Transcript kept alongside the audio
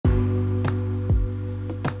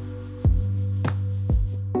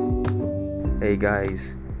Hey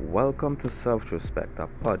guys, welcome to Self Respect, a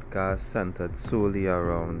podcast centered solely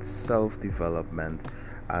around self development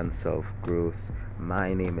and self growth.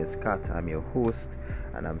 My name is Kat, I'm your host,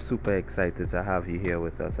 and I'm super excited to have you here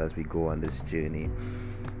with us as we go on this journey.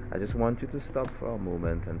 I just want you to stop for a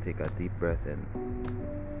moment and take a deep breath in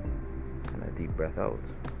and a deep breath out.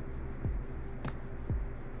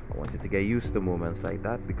 I want you to get used to moments like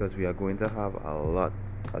that because we are going to have a lot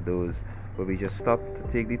of those where we just stop to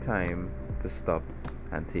take the time to stop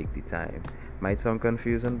and take the time. Might sound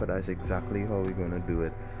confusing, but that's exactly how we're going to do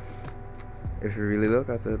it. If you really look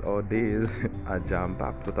at it, our days are jam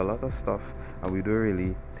packed with a lot of stuff, and we don't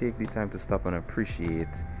really take the time to stop and appreciate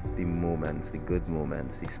the moments, the good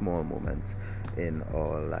moments, the small moments in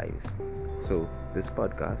our lives. So, this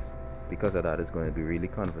podcast, because of that, is going to be really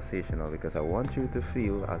conversational because I want you to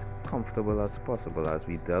feel as comfortable as possible as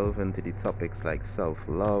we delve into the topics like self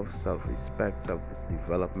love, self respect, self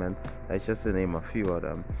development. That's just to name a few of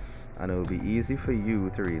them. And it will be easy for you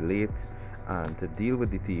to relate and to deal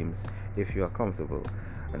with the themes if you are comfortable.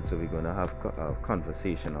 And so we're going to have a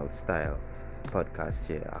conversational style podcast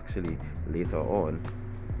here. Actually, later on,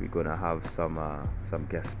 we're going to have some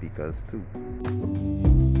guest speakers too.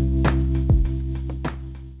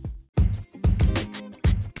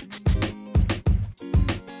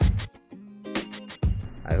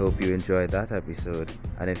 I hope you enjoyed that episode,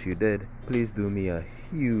 and if you did, please do me a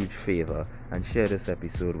huge favor and share this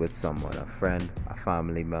episode with someone, a friend, a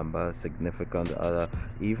family member, a significant other,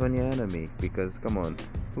 even your enemy, because come on,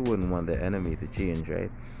 who wouldn't want the enemy to change, right?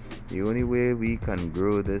 The only way we can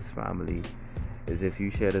grow this family is if you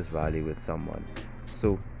share this value with someone.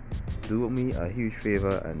 So do me a huge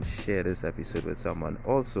favor and share this episode with someone.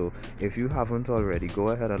 Also, if you haven't already, go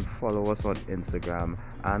ahead and follow us on Instagram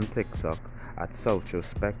and TikTok at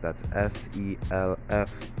Selftrospect. That's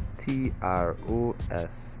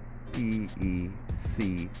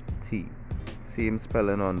SELFTROSPECT. Same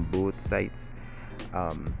spelling on both sites.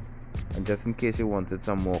 And just in case you wanted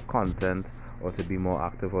some more content or to be more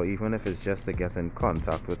active, or even if it's just to get in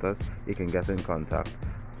contact with us, you can get in contact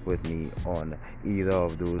with me on either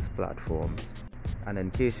of those platforms. And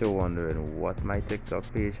in case you're wondering what my TikTok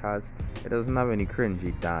page has, it doesn't have any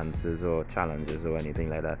cringy dances or challenges or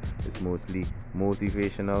anything like that. It's mostly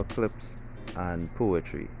motivational clips and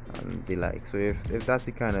poetry and the like. So if that's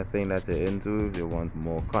the kind of thing that you're into, if you want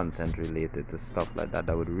more content related to stuff like that,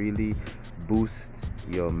 that would really boost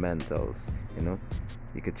your mentals,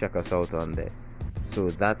 you could check us out on there.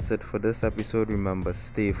 So that's it for this episode. Remember,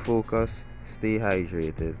 stay focused, stay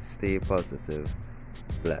hydrated, stay positive.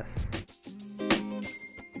 Bless.